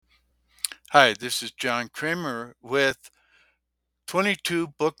Hi, this is John Kramer with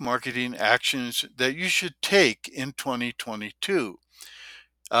 22 book marketing actions that you should take in 2022.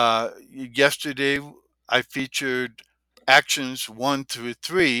 Yesterday, I featured actions 1 through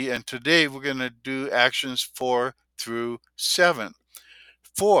 3, and today we're going to do actions 4 through 7.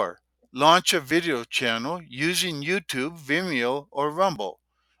 4. Launch a video channel using YouTube, Vimeo, or Rumble,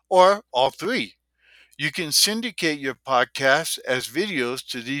 or all three. You can syndicate your podcasts as videos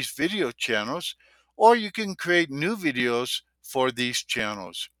to these video channels, or you can create new videos for these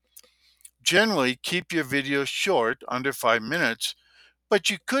channels. Generally, keep your videos short, under 5 minutes, but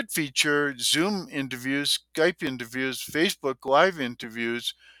you could feature Zoom interviews, Skype interviews, Facebook Live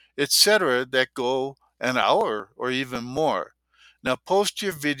interviews, etc., that go an hour or even more. Now, post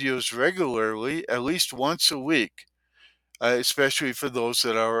your videos regularly, at least once a week, especially for those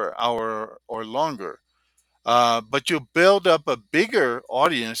that are an hour or longer. But you'll build up a bigger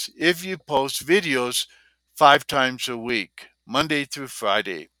audience if you post videos 5 times a week, Monday through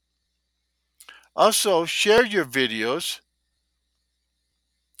Friday. Also, share your videos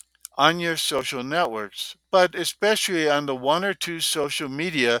on your social networks, but especially on the one or two social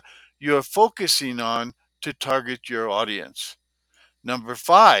media you are focusing on to target your audience. Number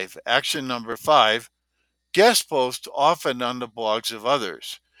 5, action number 5, guest post often on the blogs of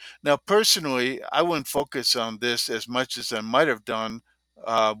others. Now, personally, I wouldn't focus on this as much as I might have done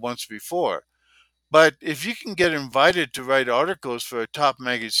once before. But if you can get invited to write articles for a top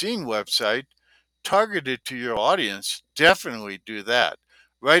magazine website targeted to your audience, definitely do that.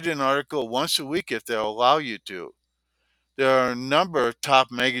 Write an article once a week if they'll allow you to. There are a number of top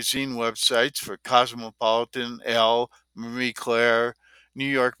magazine websites for Cosmopolitan, Elle, Marie Claire, New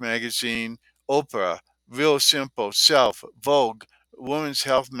York Magazine, Oprah, Real Simple, Self, Vogue, Women's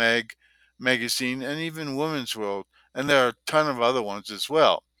Health magazine, and even Women's World. And there are a ton of other ones as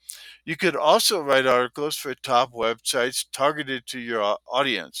well. You could also write articles for top websites targeted to your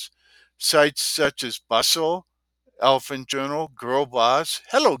audience. Sites such as Bustle, Elephant Journal, Girl Boss,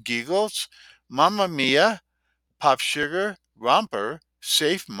 Hello Giggles, Mamma Mia, Pop Sugar, Romper,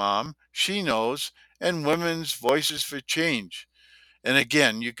 Safe Mom, She Knows, and Women's Voices for Change. And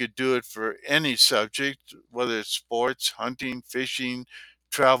again, you could do it for any subject, whether it's sports, hunting, fishing,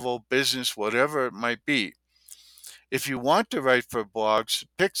 travel, business, whatever it might be. If you want to write for blogs,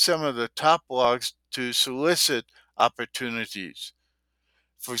 pick some of the top blogs to solicit opportunities.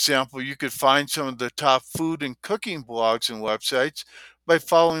 For example, you could find some of the top food and cooking blogs and websites by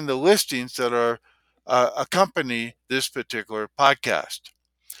following the listings that are accompany this particular podcast.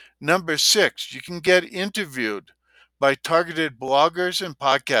 Number 6, you can get interviewed by targeted bloggers and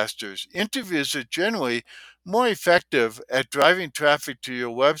podcasters. Interviews are generally more effective at driving traffic to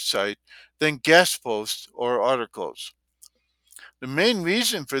your website than guest posts or articles. The main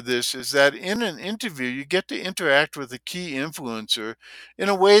reason for this is that in an interview, you get to interact with a key influencer in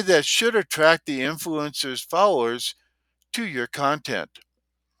a way that should attract the influencer's followers to your content.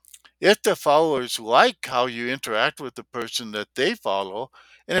 If the followers like how you interact with the person that they follow,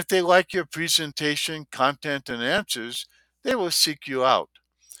 and if they like your presentation, content, and answers, they will seek you out.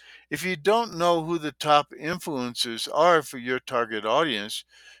 If you don't know who the top influencers are for your target audience,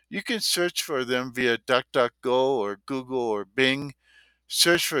 you can search for them via DuckDuckGo or Google or Bing.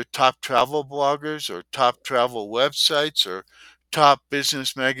 Search for top travel bloggers or top travel websites or top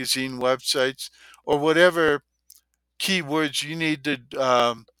business magazine websites or whatever keywords you need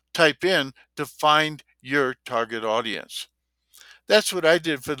to type in to find your target audience. That's what I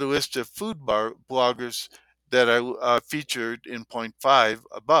did for the list of bloggers that I featured in point 5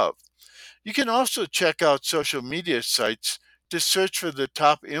 above. You can also check out social media sites to search for the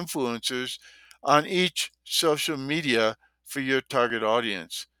top influencers on each social media for your target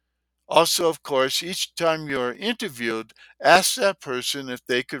audience. Also, of course, each time you're interviewed, ask that person if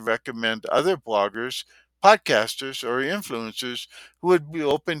they could recommend other bloggers, podcasters, or influencers who would be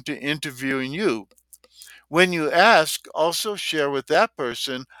open to interviewing you. When you ask, also share with that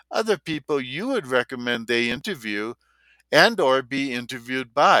person other people you would recommend they interview and or be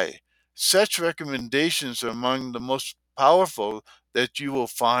interviewed by. Such recommendations are among the most powerful that you will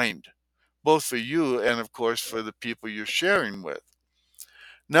find, both for you and of course for the people you're sharing with.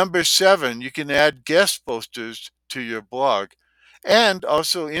 Number 7, you can add guest posters to your blog and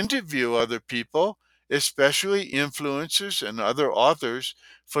also interview other people, especially influencers and other authors,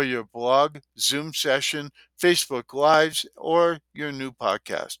 for your blog, Zoom session, Facebook Lives, or your new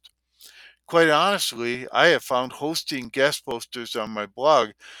podcast. Quite honestly, I have found hosting guest posters on my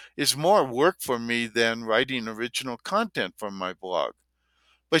blog is more work for me than writing original content for my blog.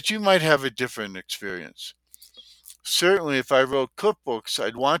 But you might have a different experience. Certainly, if I wrote cookbooks,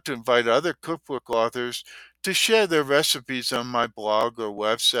 I'd want to invite other cookbook authors to share their recipes on my blog or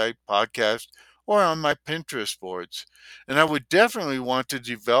website, podcast, or on my Pinterest boards. And I would definitely want to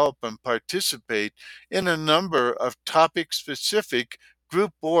develop and participate in a number of topic specific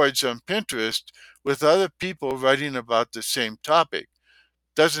group boards on Pinterest with other people writing about the same topic.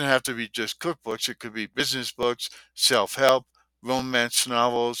 Doesn't have to be just cookbooks, it could be business books, self help, romance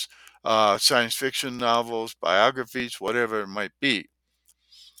novels, science fiction novels, biographies, whatever it might be.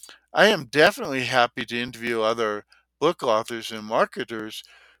 I am definitely happy to interview other book authors and marketers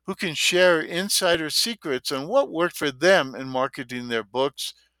who can share insider secrets on what worked for them in marketing their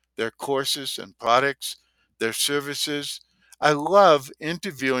books, their courses and products, their services. I love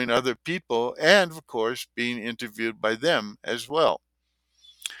interviewing other people and, of course, being interviewed by them as well.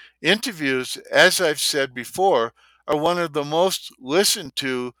 Interviews, as I've said before, are one of the most listened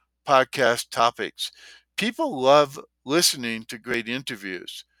to podcast topics. People love listening to great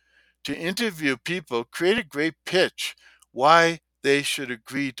interviews. To interview people, create a great pitch why they should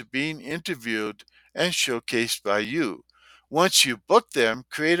agree to being interviewed and showcased by you. Once you book them,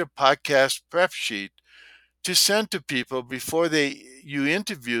 create a podcast prep sheet to send to people before you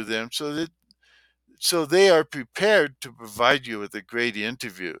interview them so they are prepared to provide you with a great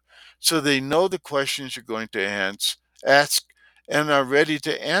interview. So they know the questions you're going to ask and are ready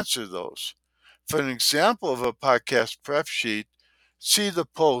to answer those. For an example of a podcast prep sheet, see the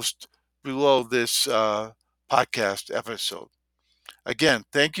post below this podcast episode. Again,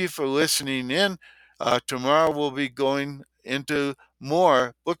 thank you for listening in. Tomorrow we'll be going into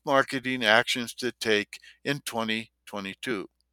more book marketing actions to take in 2022.